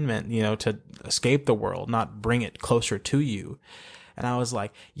entertainment, you know, to escape the world, not bring it closer to you. And I was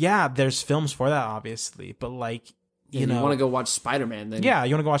like, yeah, there's films for that, obviously. But like, you know, want to go watch Spider-Man then. Yeah,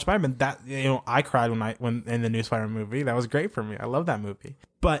 you want to go watch Spider-Man. That, you know, I cried when in the new Spider-Man movie. That was great for me. I love that movie.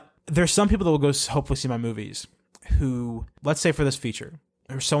 But there's some people that will go hopefully see my movies who, let's say for this feature,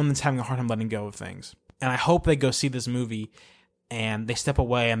 or someone that's having a hard time letting go of things. And I hope they go see this movie and they step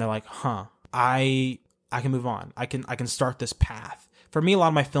away and they're like, I can move on. I can start this path. For me, a lot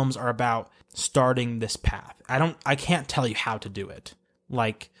of my films are about starting this path. I can't tell you how to do it.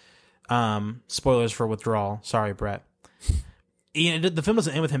 Like, spoilers for Withdrawal. Sorry, Brett. The film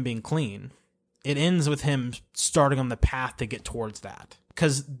doesn't end with him being clean. It ends with him starting on the path to get towards that.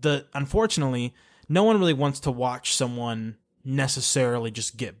 Because unfortunately, no one really wants to watch someone necessarily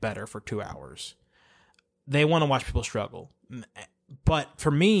just get better for 2 hours. They want to watch people struggle. But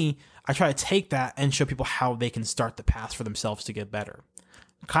for me, I try to take that and show people how they can start the path for themselves to get better.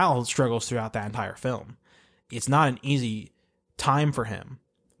 Kyle struggles throughout that entire film. It's not an easy time for him,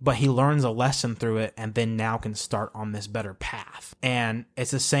 but he learns a lesson through it and then now can start on this better path. And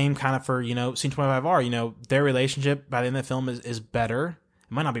it's the same kind of for, you know, Scene 25R, you know, their relationship by the end of the film is better.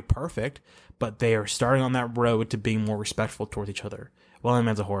 It might not be perfect, but they are starting on that road to being more respectful towards each other, Well,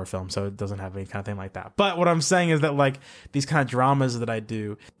 Ant-Man's a horror film, so it doesn't have any kind of thing like that. But what I'm saying is that like these kind of dramas that I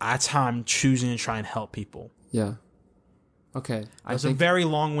do, that's how I'm choosing to try and help people. Yeah. Okay. It's a very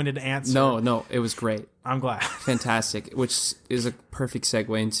long-winded answer. No, it was great. I'm glad. Fantastic, which is a perfect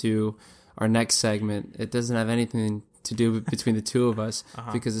segue into our next segment. It doesn't have anything to do between the two of us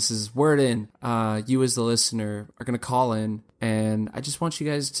because this is Word In. You as the listener are going to call in, and I just want you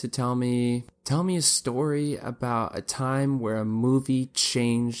guys to tell me a story about a time where a movie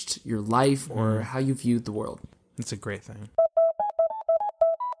changed your life or how you viewed the world. It's a great thing.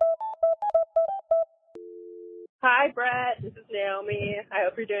 Hi, Brett. This is Naomi. I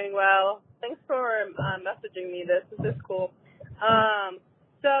hope you're doing well. Thanks for messaging me this. This is cool.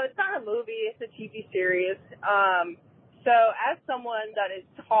 So it's not a movie. It's a TV series. So as someone that is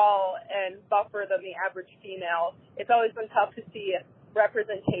tall and buffer than the average female, it's always been tough to see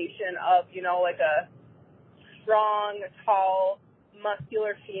representation of, like a strong, tall,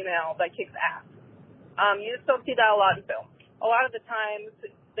 muscular female that kicks ass. You just don't see that a lot in film. A lot of the times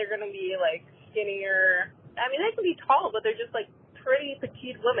they're going to be like skinnier. I mean, they can be tall, but they're just like pretty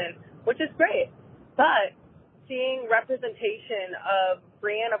petite women, which is great. But seeing representation of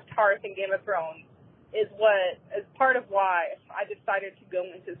Brienne of Tarth in Game of Thrones is part of why I decided to go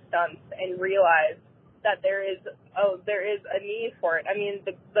into stunts and realize that there is a need for it. I mean,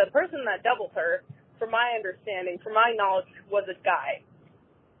 the person that doubled her, from my understanding, from my knowledge, was a guy.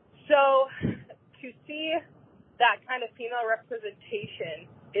 So to see that kind of female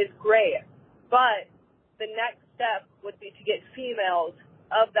representation is great, but the next step would be to get females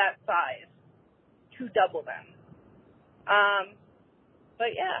of that size to double them.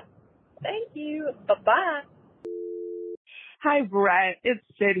 But yeah, thank you. Bye-bye. Hi, Brett. It's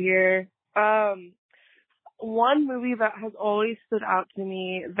Sid here. One movie that has always stood out to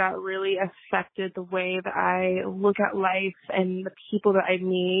me that really affected the way that I look at life and the people that I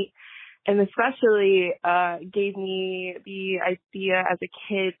meet, and especially gave me the idea as a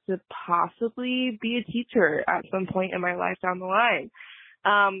kid to possibly be a teacher at some point in my life down the line.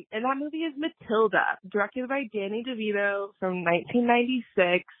 And that movie is Matilda, directed by Danny DeVito from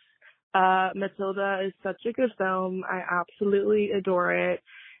 1996. Matilda is such a good film. I absolutely adore it.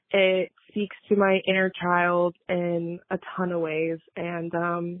 It speaks to my inner child in a ton of ways, and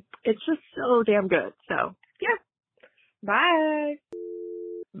it's just so damn good. So, yeah. Bye.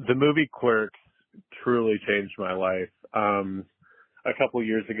 The movie Clerks truly changed my life. A couple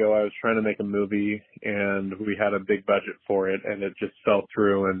years ago, I was trying to make a movie, and we had a big budget for it, and it just fell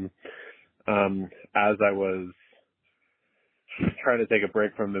through. And as I was trying to take a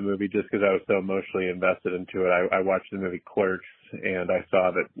break from the movie just because I was so emotionally invested into it, I watched the movie Clerks, and I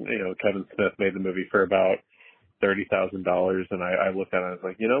saw that, Kevin Smith made the movie for about $30,000, and I looked at it and I was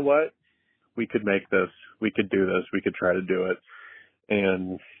like, you know what? We could make this. We could do this. We could try to do it.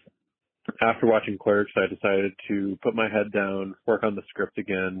 And after watching Clerks, I decided to put my head down, work on the script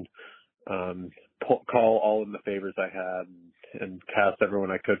again, call all in the favors I had, and cast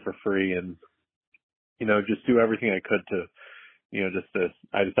everyone I could for free, and, just do everything I could to,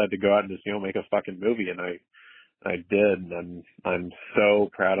 I decided to go out and just, make a fucking movie, and I did, and I'm so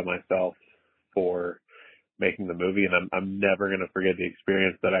proud of myself for making the movie, and I'm never going to forget the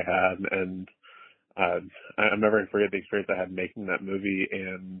experience that I had, and I'm never going to forget the experience I had making that movie,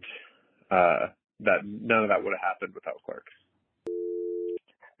 and that none of that would have happened without Clerks.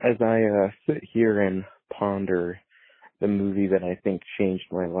 As I sit here and ponder the movie that I think changed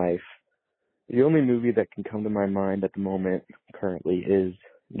my life, the only movie that can come to my mind at the moment currently is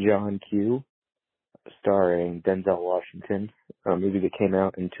John Q, starring Denzel Washington, a movie that came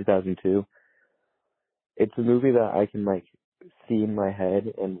out in 2002. It's a movie that I can see in my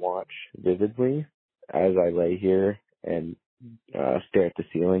head and watch vividly as I lay here and stare at the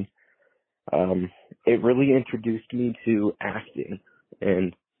ceiling. It really introduced me to acting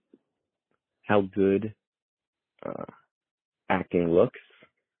and how good acting looks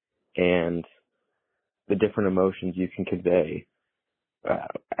and the different emotions you can convey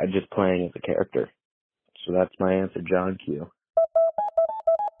just playing as a character. So that's my answer, John Q.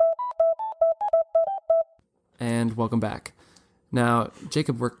 And welcome back. Now,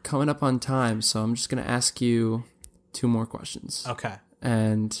 Jacob, we're coming up on time, so I'm just going to ask you 2 more questions. Okay.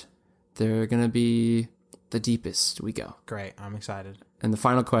 And they're going to be the deepest we go. Great. I'm excited. And the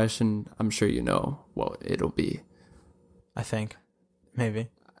final question, I'm sure you know what it'll be. I think. Maybe.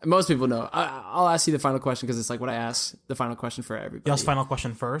 Most people know. I'll ask you the final question because it's like what I ask the final question for everybody. You ask final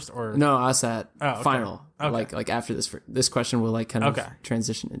question first, or no? I'll ask that okay. final. Okay. Like after this question will kind of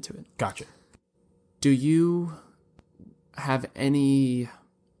transition into it. Gotcha. Do you have any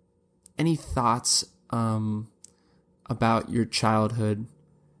thoughts about your childhood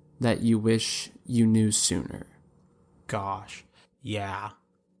that you wish you knew sooner? Gosh. Yeah.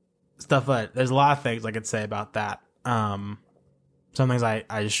 Stuff like, there's a lot of things I could say about that. Some things I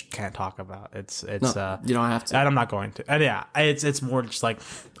just can't talk about. It's No, you don't have to. I'm not going to. And yeah, it's more just like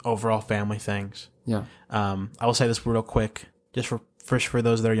overall family things. Yeah. I will say this real quick, just for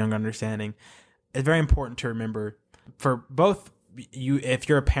those that are young understanding. It's very important to remember for both you, if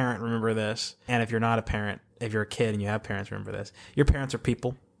you're a parent, remember this, and if you're not a parent, if you're a kid and you have parents, remember this. Your parents are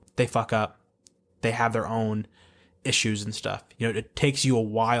people. They fuck up. They have their own issues and stuff. You know, it takes you a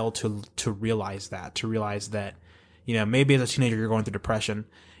while to realize that, you know, maybe as a teenager you're going through depression.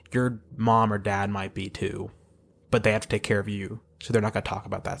 Your mom or dad might be too, but they have to take care of you, so they're not going to talk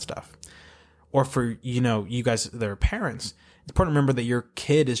about that stuff. Or for, you know, you guys that are parents, it's important to remember that your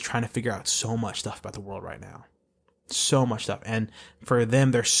kid is trying to figure out so much stuff about the world right now. So much stuff. And for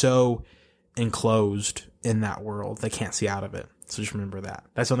them, they're so enclosed in that world, they can't see out of it. So just remember that.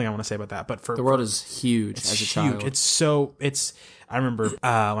 That's something I want to say about that. But for the world is huge as a child. I remember when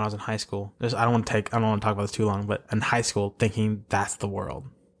I was in high school, I don't want to talk about this too long, but in high school, thinking that's the world.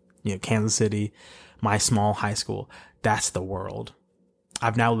 You know, Kansas City, my small high school, that's the world.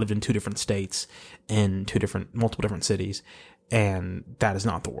 I've now lived in 2 different states, in multiple different cities, and that is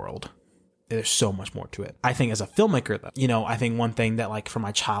not the world. There's so much more to it. I think as a filmmaker, though, you know, I think one thing that, like, from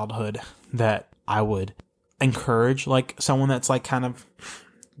my childhood that I would encourage, like, someone that's, like, kind of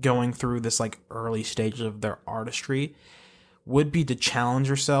going through this, like, early stages of their artistry would be to challenge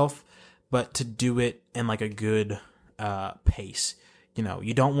yourself, but to do it in, like, a good pace. You know,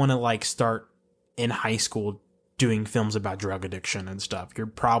 you don't want to, like, start in high school doing films about drug addiction and stuff. You're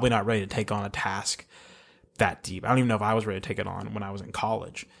probably not ready to take on a task that deep. I don't even know if I was ready to take it on when I was in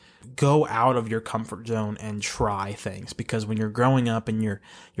college. Go out of your comfort zone and try things, because when you're growing up and you're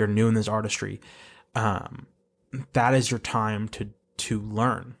new in this artistry, that is your time to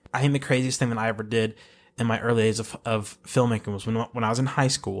learn. I think the craziest thing that I ever did in my early days of filmmaking was when I was in high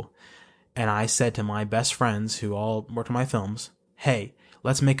school, and I said to my best friends who all worked on my films, "Hey,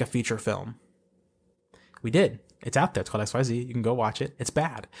 let's make a feature film." We did. It's out there. It's called XYZ. You can go watch it. It's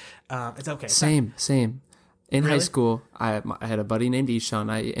bad. It's okay. Same. In Really? high school, I had a buddy named Ishan.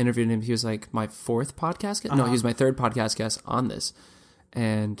 I interviewed him. He was like my 4th podcast guest. No, he was my 3rd podcast guest on this.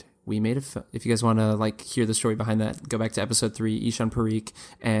 And we made a film. If you guys want to, like, hear the story behind that, go back to episode 3, Ishan Parikh,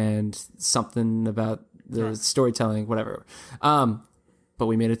 and something about the storytelling, whatever. But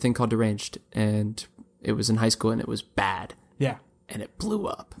we made a thing called Deranged, and it was in high school, and it was bad. Yeah. And it blew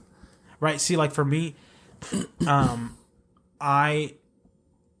up. Right. See, like, for me, I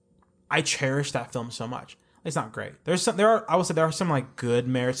cherish that film so much. It's not great. I will say there are some, like, good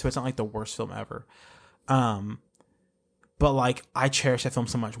merits to it. It's not like the worst film ever. But, like, I cherish that film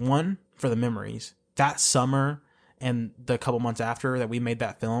so much. One, for the memories. That summer and the couple months after that we made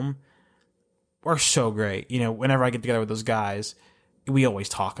that film were so great. You know, whenever I get together with those guys, we always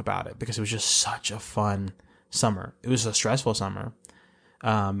talk about it because it was just such a fun summer. It was a stressful summer.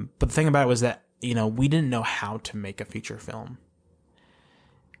 But the thing about it was that, you know, we didn't know how to make a feature film.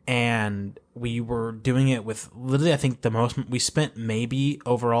 And we were doing it with literally, I think we spent maybe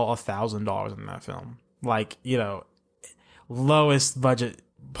overall $1,000 in that film. Like, you know, lowest budget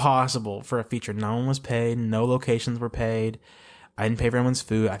possible for a feature. No one was paid. No locations were paid. I didn't pay for anyone's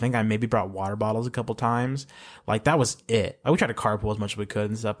food. I think I maybe brought water bottles a couple times. Like, that was it. Like, we tried to carpool as much as we could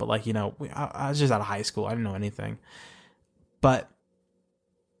and stuff, but, like, you know, I was just out of high school. I didn't know anything. But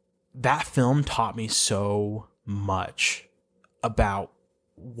that film taught me so much about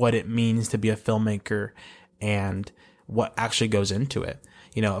what it means to be a filmmaker and what actually goes into it.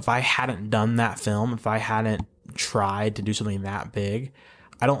 You know, if I hadn't done that film, if I hadn't tried to do something that big,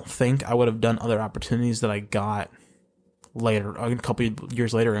 I don't think I would have done other opportunities that I got later, a couple of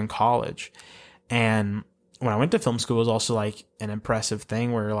years later in college. And when I went to film school, it was also, like, an impressive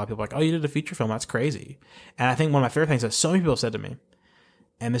thing where a lot of people are like, "Oh, you did a feature film. That's crazy." And I think one of my favorite things that so many people said to me,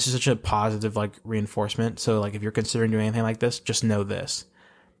 and this is such a positive, like, reinforcement. So, like, if you're considering doing anything like this, just know this.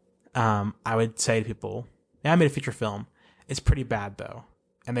 I would say to people, "Yeah, I made a feature film. It's pretty bad, though."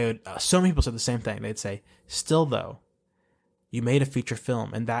 And they would, so many people said the same thing. They'd say, "Still, though, you made a feature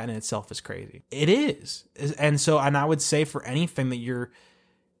film, and that in itself is crazy." It is. And I would say for anything that you're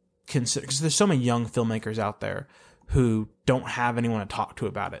considering, because there's so many young filmmakers out there who don't have anyone to talk to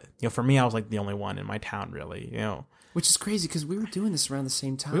about it. You know, for me, I was, like, the only one in my town, really, you know. Which is crazy because we were doing this around the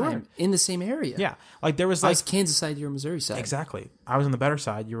same time. We were. In the same area. Yeah. Like, there was, I like, was Kansas side, you were Missouri side. Exactly. I was on the better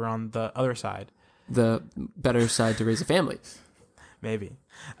side. You were on the other side. The better side to raise a family. Maybe.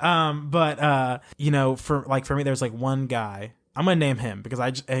 But you know, for me, there was, like, one guy I'm gonna name him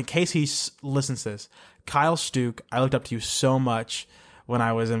because in case he listens to this, Kyle Stuke. I looked up to you so much when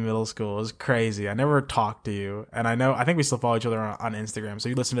I was in middle school. It was crazy. I never talked to you, and I think we still follow each other on Instagram. So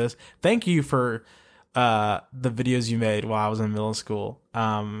you listen to this. Thank you for the videos you made while I was in middle school,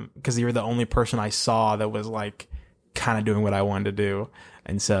 because you were the only person I saw that was like kind of doing what I wanted to do,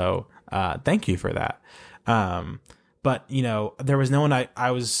 and so thank you for that. But you know, there was no one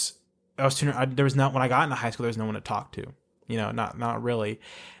there was not, when I got into high school, there was no one to talk to, you know, not really.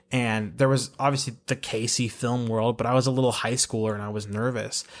 And there was obviously the KC film world, but I was a little high schooler and I was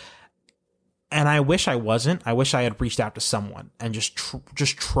nervous. And I wish I wasn't. I wish I had reached out to someone and just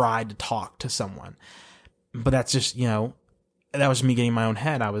tried to talk to someone. But that's just, you know, that was me getting in my own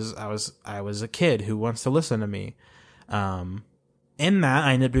head. I was a kid who wants to listen to me. In that,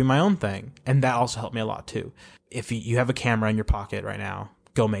 I ended up doing my own thing, and that also helped me a lot too. If you have a camera in your pocket right now,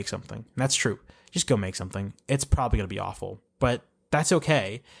 go make something. And that's true. Just go make something. It's probably going to be awful, but that's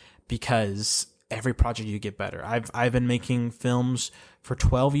okay, because every project you get better. I've been making films for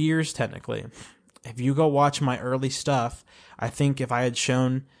 12 years technically. If you go watch my early stuff, I think if I had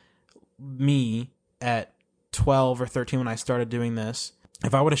shown me at 12 or 13 when I started doing this,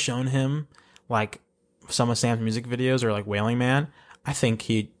 if I would have shown him like some of Sam's music videos or like Wailing Man, I think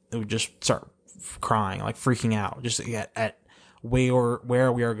he would just start crying, like freaking out, just at where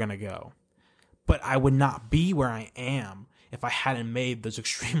we are going to go. But I would not be where I am if I hadn't made those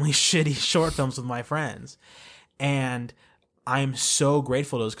extremely shitty short films with my friends. And I'm so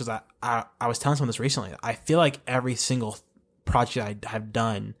grateful to those, because I was telling someone this recently. I feel like every single project I have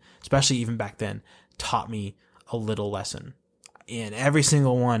done, especially even back then, taught me a little lesson. In every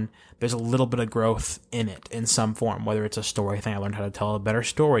single one, there's a little bit of growth in it in some form, whether it's a story thing, I learned how to tell a better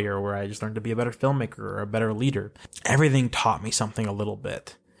story, or where I just learned to be a better filmmaker or a better leader. Everything taught me something a little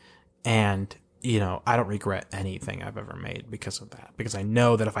bit. And, you know, I don't regret anything I've ever made because of that. Because I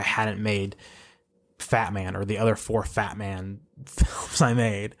know that if I hadn't made Fat Man or the other 4 Fat Man films I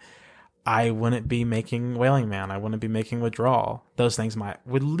made, I wouldn't be making Wailing Man. I wouldn't be making Withdrawal. Those things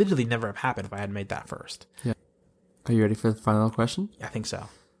would literally never have happened if I hadn't made that first. Yeah. Are you ready for the final question? I think so.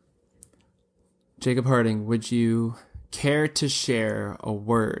 Jacob Harding, would you care to share a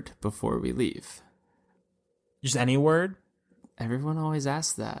word before we leave? Just any word? Everyone always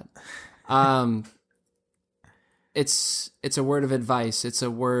asks that. It's a word of advice. It's a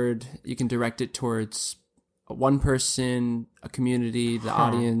word, you can direct it towards one person, a community, the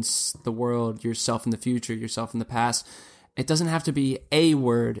audience, the world, yourself in the future, yourself in the past. It doesn't have to be a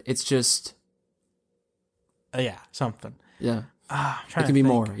word. It's just... yeah, something. Yeah. It can be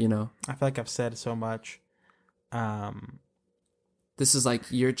more, you know. I feel like I've said so much. This is like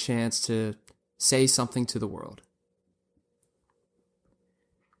your chance to say something to the world.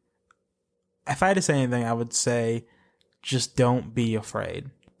 If I had to say anything, I would say just don't be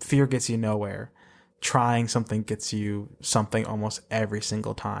afraid. Fear gets you nowhere. Trying something gets you something almost every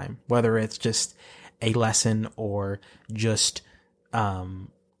single time, whether it's just a lesson or just an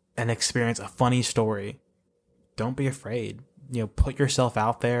experience, a funny story. Don't be afraid. You know, put yourself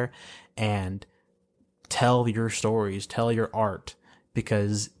out there and tell your stories, tell your art,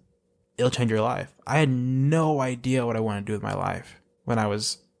 because it'll change your life. I had no idea what I wanted to do with my life when I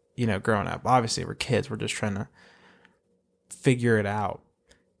was, you know, growing up. Obviously, we're kids. We're just trying to figure it out.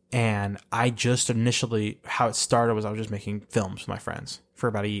 And I just initially, how it started was I was just making films with my friends for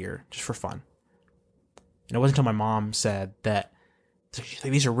about a year, just for fun. And it wasn't until my mom said that,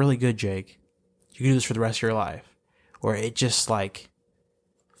 these are really good, Jake. You can do this for the rest of your life. Where it just like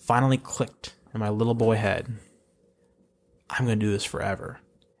finally clicked in my little boy head. I'm going to do this forever.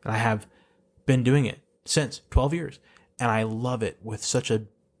 And I have been doing it since 12 years. And I love it with such a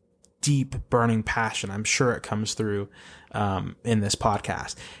deep burning passion. I'm sure it comes through in this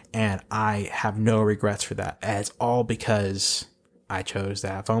podcast. And I have no regrets for that. And it's all because I chose to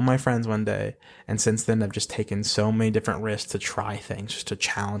have fun with my friends one day. And since then, I've just taken so many different risks to try things, just to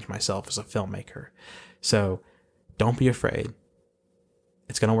challenge myself as a filmmaker. So don't be afraid.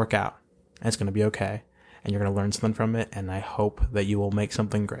 It's going to work out. And it's going to be okay. And you're going to learn something from it. And I hope that you will make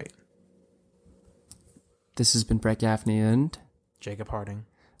something great. This has been Brett Gaffney and Jacob Harding.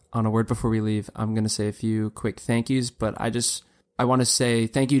 On a word before we leave, I'm going to say a few quick thank yous, but I want to say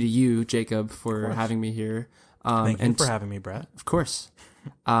thank you to you, Jacob, for having me here. Thank you for having me, Brett. Of course.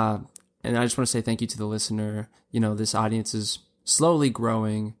 And I just want to say thank you to the listener. You know, this audience is slowly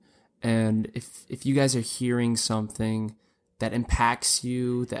growing. And if you guys are hearing something that impacts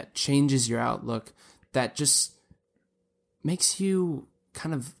you, that changes your outlook, that just makes you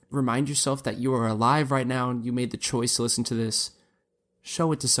kind of remind yourself that you are alive right now and you made the choice to listen to this,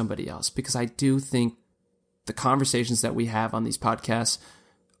 show it to somebody else. Because I do think the conversations that we have on these podcasts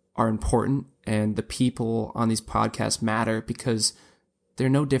are important, and the people on these podcasts matter because they're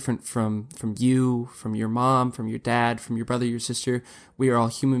no different from you, from your mom, from your dad, from your brother, your sister. We are all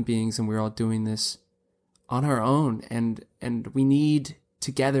human beings, and we're all doing this on our own, and we need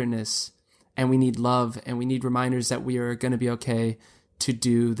togetherness, and we need love, and we need reminders that we are going to be okay to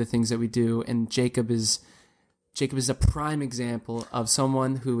do the things that we do. And Jacob is a prime example of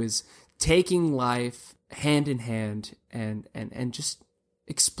someone who is taking life hand in hand and just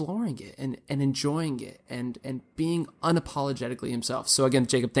exploring it and enjoying it and being unapologetically himself. So again,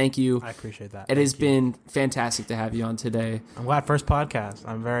 Jacob, thank you. I appreciate that. It has been fantastic to have you on today. I'm glad. First podcast.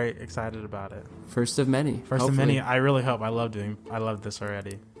 I'm very excited about it. First of many. First of many. I really hope. I love this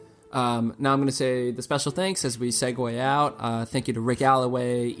already. Now I'm going to say the special thanks as we segue out. Thank you to Rick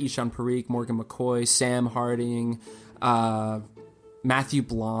Alloway, Ishan Parikh, Morgan McCoy, Sam Harding, Matthew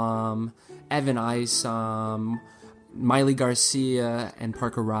Blom, Evan Isom, Miley Garcia, and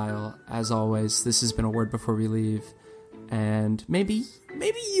Parker Ryle. As always, this has been A Word Before We Leave. And maybe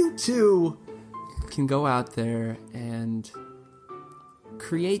you too can go out there and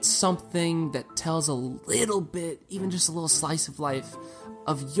create something that tells a little bit, even just a little slice of life,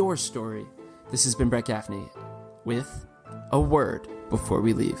 of your story. This has been Brett Gaffney with A Word Before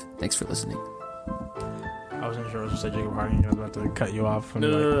We Leave. Thanks for listening. I wasn't sure what to say, Jacob Harding. I was about to cut you off.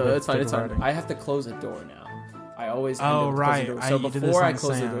 No, it's fine. It's fine. I have to close a door now. I always end up right. closing the door. So before I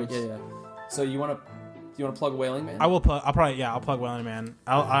close the door, yeah. So you want to plug Wailing Man? I will plug. I'll plug Wailing Man.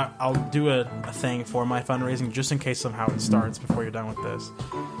 I'll do a thing for my fundraising just in case somehow it starts before you're done with this.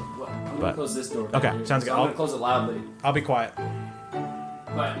 Well, I'm gonna close this door. Okay, sounds good. I'm gonna close it loudly. I'll be quiet.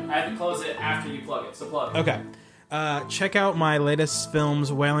 But I have to close it after you plug it. So plug. Okay. Check out my latest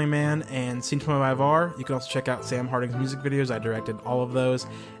films, Wailing Man and Scene from a Vivar. You can also check out Sam Harding's music videos. I directed all of those.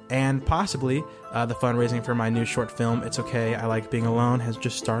 And possibly the fundraising for my new short film, It's Okay, I Like Being Alone, has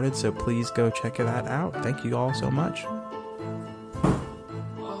just started. So please go check that out. Thank you all so much.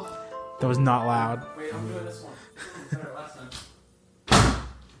 That was not loud.